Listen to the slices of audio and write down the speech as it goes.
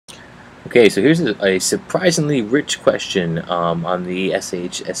Okay, so here's a surprisingly rich question on the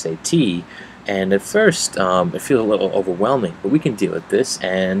SHSAT, and at first it feels a little overwhelming, but we can deal with this,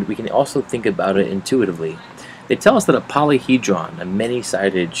 and we can also think about it intuitively. They tell us that a polyhedron, a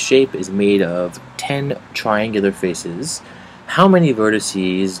many-sided shape, is made of 10 triangular faces. How many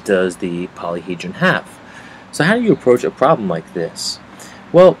vertices does the polyhedron have? So how do you approach a problem like this?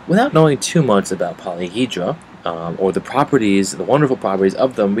 Well, without knowing too much about polyhedra, or the properties, the wonderful properties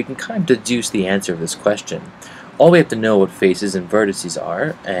of them, we can kind of deduce the answer of this question. All we have to know what faces and vertices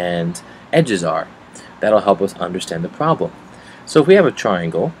are and edges are. That'll help us understand the problem. So if we have a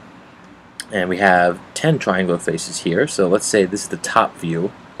triangle, and we have 10 triangular faces here, so let's say this is the top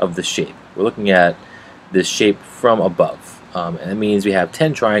view of the shape. We're looking at this shape from above, and that means we have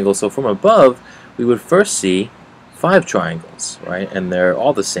 10 triangles, so from above we would first see 5 triangles, right? And they're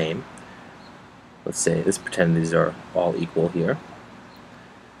all the same. Let's pretend these are all equal here.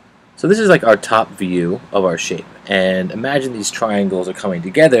 So this is like our top view of our shape, and imagine these triangles are coming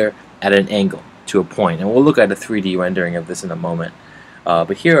together at an angle to a point, and we'll look at a 3D rendering of this in a moment.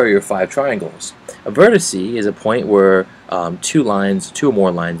 But here are your 5 triangles. A vertex is a point where two or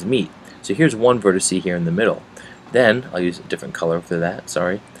more lines meet. So here's one vertex here in the middle. Then I'll use a different color for that,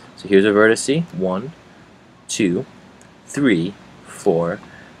 sorry. So here's a vertex, 1, 2, 3, 4,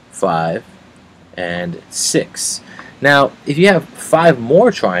 5, and 6. Now, if you have 5 more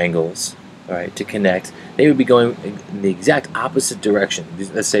triangles, all right, to connect, they would be going in the exact opposite direction.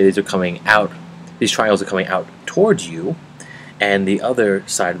 Let's say these triangles are coming out towards you, and the other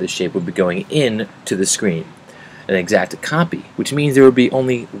side of the shape would be going in to the screen. An exact copy, which means there would be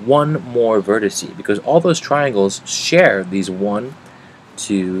only one more vertex, because all those triangles share these 1,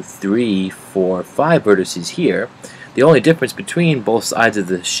 2, 3, 4, 5 vertices here. The only difference between both sides of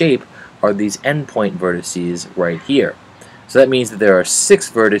the shape are these endpoint vertices right here. So that means that there are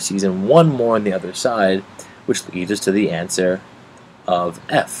 6 vertices and one more on the other side, which leads us to the answer of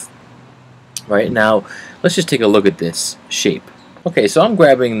F. Right, now let's just take a look at this shape. Okay, so I'm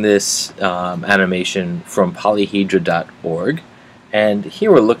grabbing this animation from polyhedra.org, and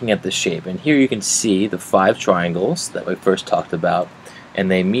here we're looking at the shape, and here you can see the 5 triangles that we first talked about, and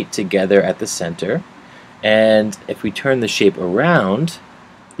they meet together at the center. And if we turn the shape around,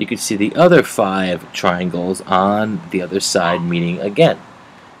 you can see the other 5 triangles on the other side meeting again.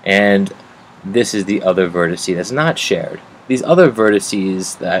 And this is the other vertex that's not shared. These other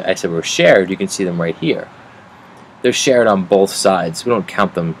vertices that I said were shared, you can see them right here. They're shared on both sides. We don't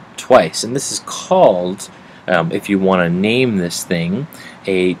count them twice. And this is called, if you want to name this thing,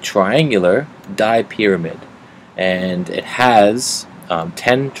 a triangular dipyramid. And it has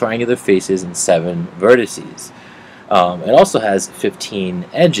 10 triangular faces and 7 vertices. It also has 15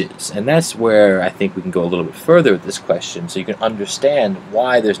 edges, and that's where I think we can go a little bit further with this question so you can understand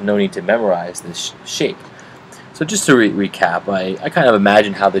why there's no need to memorize this shape. So just to recap, I kind of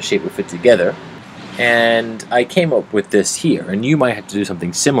imagined how the shape would fit together, and I came up with this here, and you might have to do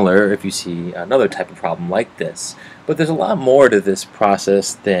something similar if you see another type of problem like this. But there's a lot more to this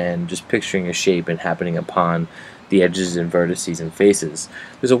process than just picturing a shape and happening upon the edges and vertices and faces.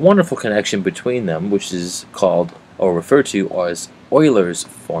 There's a wonderful connection between them, which is called, or referred to as, Euler's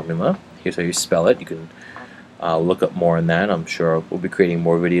formula. Here's how you spell it. You can look up more on that. I'm sure we'll be creating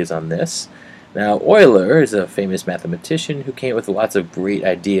more videos on this. Now, Euler is a famous mathematician who came up with lots of great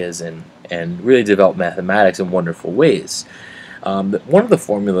ideas and really developed mathematics in wonderful ways. One of the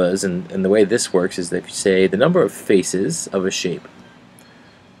formulas and the way this works is that if you say the number of faces of a shape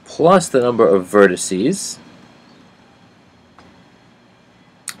plus the number of vertices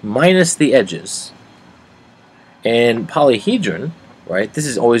minus the edges. And polyhedron, right, this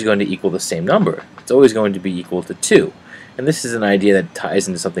is always going to equal the same number. It's always going to be equal to 2. And this is an idea that ties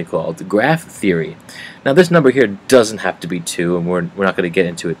into something called graph theory. Now this number here doesn't have to be 2, and we're not going to get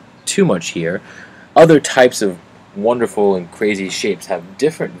into it too much here. Other types of wonderful and crazy shapes have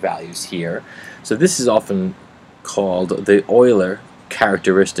different values here. So this is often called the Euler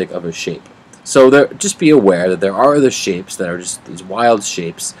characteristic of a shape. So just be aware that there are other shapes that are just these wild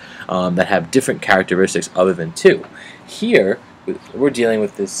shapes that have different characteristics other than 2. Here, we're dealing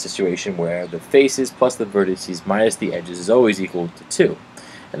with this situation where the faces plus the vertices minus the edges is always equal to 2.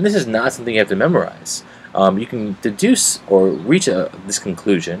 And this is not something you have to memorize. You can deduce or reach this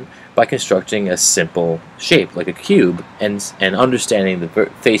conclusion by constructing a simple shape, like a cube, and understanding the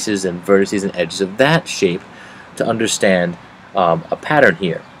faces and vertices and edges of that shape to understand a pattern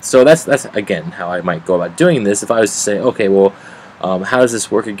here. So that's again how I might go about doing this. If I was to say, okay, well, how does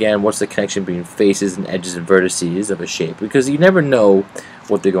this work again? What's the connection between faces and edges and vertices of a shape? Because you never know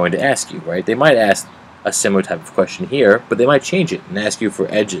what they're going to ask you, right? They might ask a similar type of question here, but they might change it and ask you for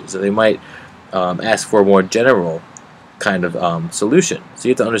edges, or they might ask for a more general kind of solution. So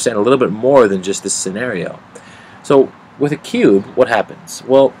you have to understand a little bit more than just this scenario. So with a cube, what happens?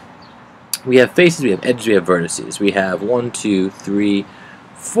 Well, we have faces, we have edges, we have vertices. We have 1, 2, 3,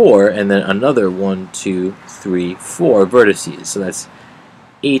 4, and then another 1, 2, 3, 4 vertices. So that's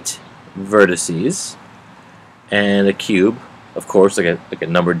 8 vertices. And a cube, of course, like a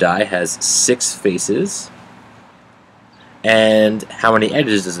number die, has 6 faces. And how many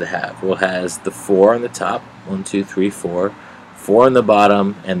edges does it have? Well, it has the 4 on the top, 1, 2, 3, 4, 4 on the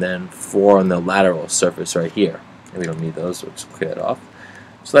bottom, and then 4 on the lateral surface right here. And we don't need those, so we'll just clear that off.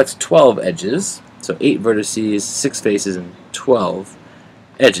 So that's 12 edges. So 8 vertices, 6 faces, and 12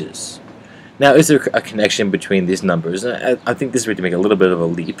 edges. Now, is there a connection between these numbers? I think this is going to make a little bit of a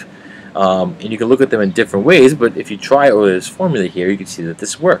leap. And you can look at them in different ways, but if you try Euler's formula here, you can see that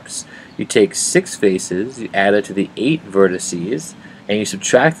this works. You take 6 faces, you add it to the 8 vertices, and you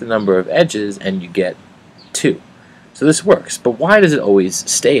subtract the number of edges, and you get 2. So this works. But why does it always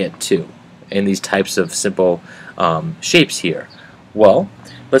stay at 2 in these types of simple shapes here? Well,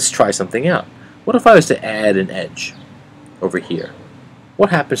 let's try something out. What if I was to add an edge over here? What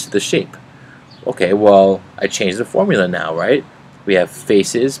happens to the shape? Okay, well, I changed the formula now, right? We have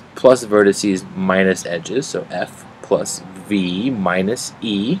faces plus vertices minus edges, so F plus V minus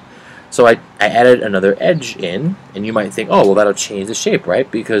E. So I added another edge in, and you might think, oh, well, that'll change the shape, right?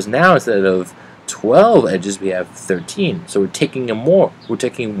 Because now instead of 12 edges, we have 13. So we're taking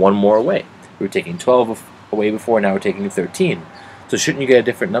one more away. We were taking 12 away before, now we're taking 13. So shouldn't you get a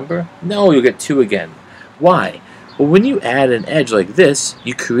different number? No, you'll get 2 again. Why? Well, when you add an edge like this,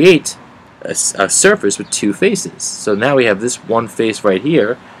 you create a surface with 2 faces. So now we have this one face right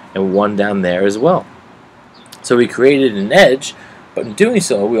here and one down there as well. So we created an edge, but in doing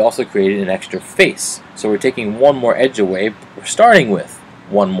so, we also created an extra face. So we're taking one more edge away. We're starting with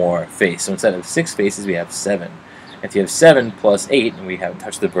one more face. So instead of 6 faces, we have 7. If you have 7 plus 8, and we haven't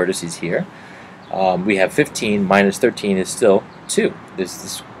touched the vertices here, we have 15 minus 13 is still 2. There's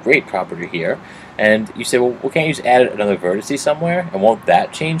this great property here. And you say, well, can't you just add another vertice somewhere? And won't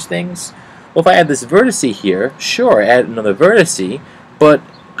that change things? Well, if I add this vertice here, sure, I add another vertice, but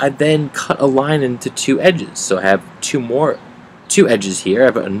I then cut a line into 2 edges. So I have 2 edges here. I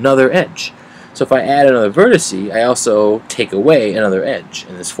have another edge. So if I add another vertice, I also take away another edge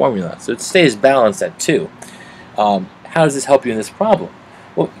in this formula. So it stays balanced at 2. How does this help you in this problem?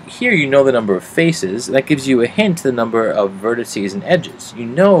 Well, here you know the number of faces, and that gives you a hint to the number of vertices and edges. You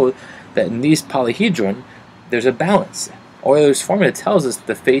know that in these polyhedron, there's a balance. Euler's formula tells us that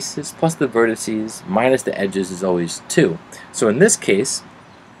the faces plus the vertices minus the edges is always 2. So in this case,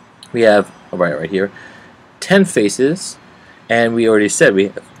 we have, right here, 10 faces, and we already said we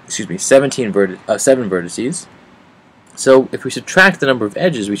have, 7 vertices. So if we subtract the number of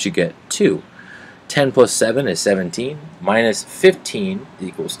edges, we should get 2. 10 plus 7 is 17, minus 15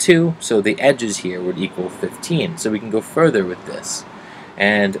 equals 2, so the edges here would equal 15. So we can go further with this.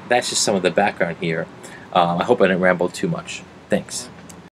 And that's just some of the background here. I hope I didn't ramble too much. Thanks.